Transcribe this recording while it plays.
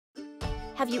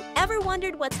Have you ever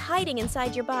wondered what's hiding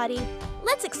inside your body?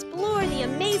 Let's explore the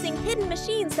amazing hidden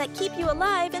machines that keep you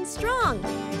alive and strong.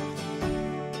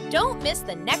 Don't miss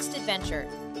the next adventure.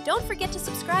 Don't forget to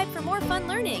subscribe for more fun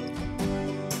learning.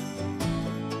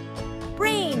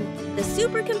 Brain, the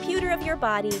supercomputer of your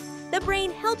body. The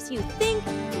brain helps you think,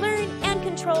 learn, and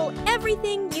control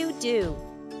everything you do.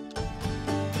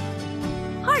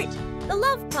 Heart, the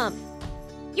love pump.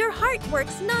 Your heart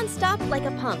works non-stop like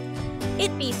a pump.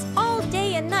 It beats all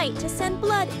day and night to send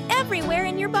blood everywhere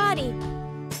in your body.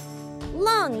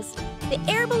 Lungs, the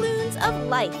air balloons of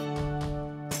life.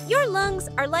 Your lungs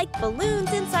are like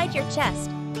balloons inside your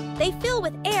chest. They fill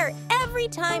with air every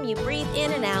time you breathe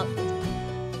in and out.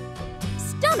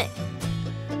 Stomach,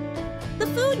 the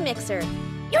food mixer.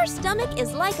 Your stomach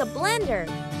is like a blender.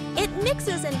 It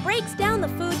mixes and breaks down the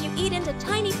food you eat into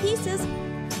tiny pieces.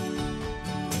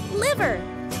 Liver,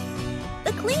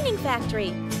 the cleaning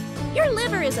factory. Your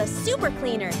liver is a super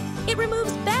cleaner. It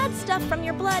removes bad stuff from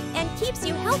your blood and keeps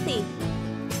you healthy.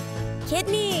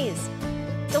 Kidneys,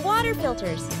 the water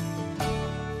filters.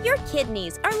 Your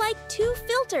kidneys are like two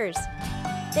filters.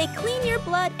 They clean your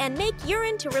blood and make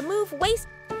urine to remove waste.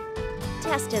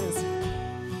 Intestines,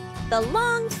 the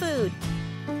long food.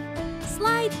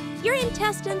 Slide, your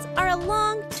intestines are a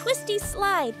long, twisty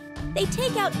slide. They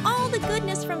take out all the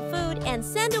goodness from food and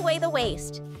send away the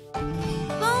waste.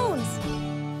 Bones,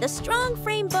 the strong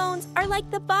frame bones are like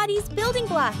the body's building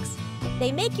blocks.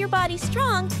 They make your body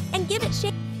strong and give it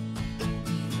shape.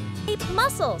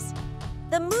 Muscles,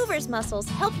 the movers muscles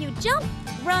help you jump,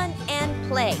 run, and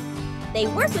play. They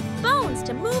work with bones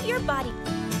to move your body.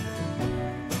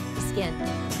 Skin,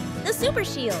 the super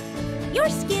shield. Your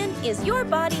skin is your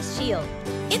body's shield.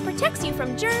 It protects you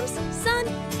from germs, sun,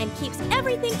 and keeps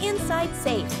everything inside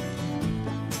safe.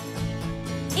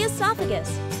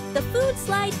 Esophagus, the food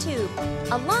slide tube.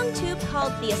 A long tube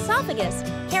called the esophagus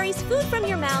carries food from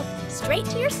your mouth straight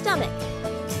to your stomach.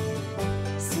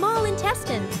 Small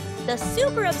intestine, the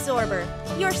super absorber.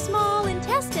 Your small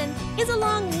intestine is a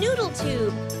long noodle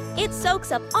tube. It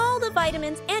soaks up all the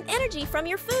vitamins and energy from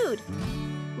your food.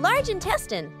 Large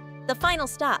intestine, the final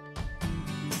stop.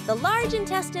 The large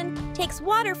intestine takes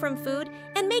water from food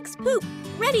and makes poop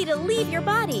ready to leave your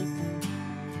body.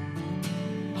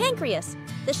 Pancreas,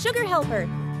 the sugar helper.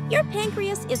 Your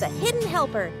pancreas is a hidden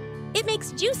helper. It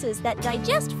makes juices that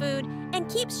digest food and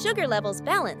keeps sugar levels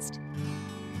balanced.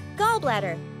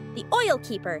 Gallbladder, the oil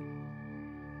keeper.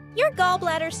 Your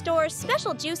gallbladder stores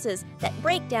special juices that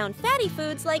break down fatty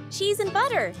foods like cheese and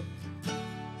butter.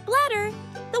 Bladder,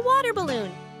 the water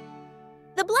balloon.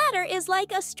 The bladder is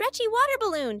like a stretchy water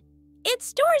balloon. It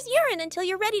stores urine until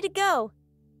you're ready to go.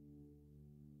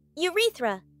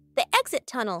 Urethra, the exit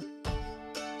tunnel.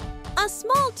 A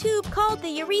small tube called the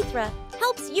urethra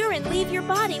helps urine leave your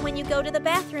body when you go to the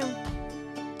bathroom.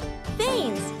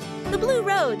 Veins, the blue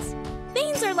roads.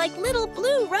 Veins are like little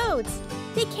blue roads.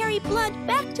 They carry blood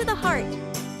back to the heart.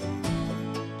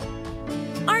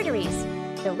 Arteries,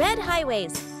 the red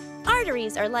highways.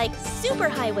 Arteries are like super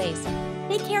highways.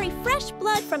 They carry fresh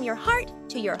blood from your heart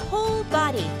to your whole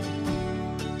body.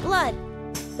 Blood,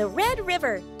 the red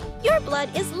river. Your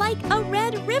blood is like a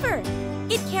red river.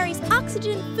 It carries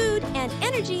oxygen, food, and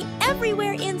energy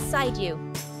everywhere inside you.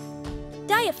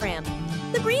 Diaphragm,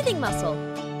 the breathing muscle.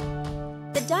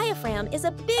 The diaphragm is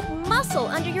a big muscle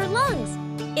under your lungs.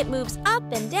 It moves up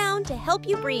and down to help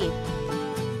you breathe.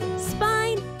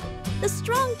 Spine, the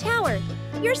strong tower.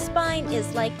 Your spine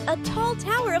is like a tall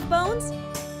tower of bones.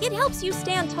 It helps you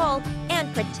stand tall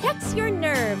and protects your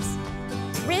nerves.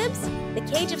 Ribs, the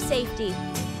cage of safety.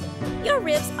 Your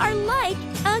ribs are like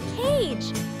a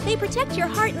cage. They protect your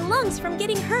heart and lungs from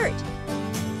getting hurt.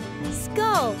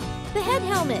 Skull, the head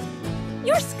helmet.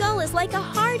 Your skull is like a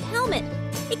hard helmet.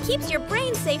 It keeps your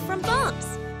brain safe from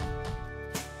bumps.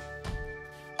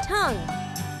 Tongue,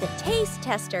 the taste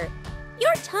tester.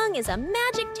 Your tongue is a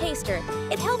magic taster.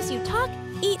 It helps you talk,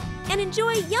 eat, and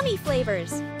enjoy yummy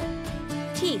flavors.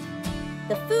 Teeth,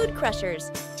 the food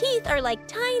crushers. Teeth are like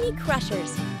tiny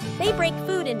crushers. They break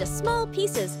food into small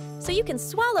pieces so you can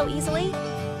swallow easily.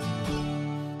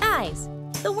 Eyes,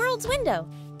 the world's window.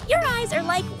 Your eyes are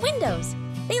like windows.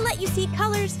 They let you see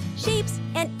colors, shapes,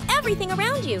 and everything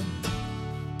around you.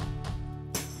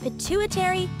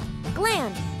 Pituitary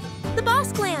gland, the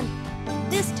boss gland.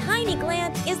 This tiny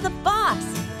gland is the boss.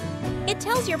 It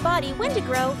tells your body when to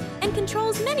grow and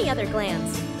controls many other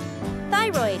glands.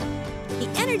 Thyroid, the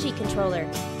energy controller.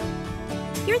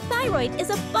 Your thyroid is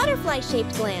a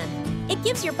butterfly-shaped gland. It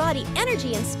gives your body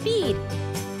energy and speed.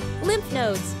 Lymph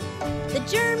nodes, the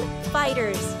germ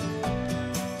fighters.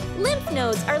 Lymph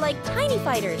nodes are like tiny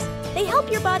fighters. They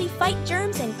help your body fight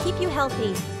germs and keep you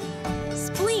healthy.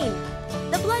 Spleen,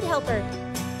 the blood helper.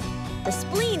 The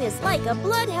spleen is like a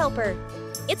blood helper.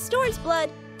 It stores blood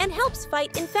and helps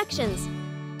fight infections.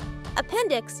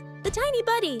 Appendix, the tiny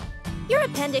buddy. Your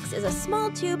appendix is a small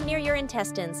tube near your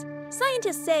intestines.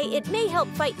 Scientists say it may help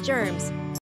fight germs.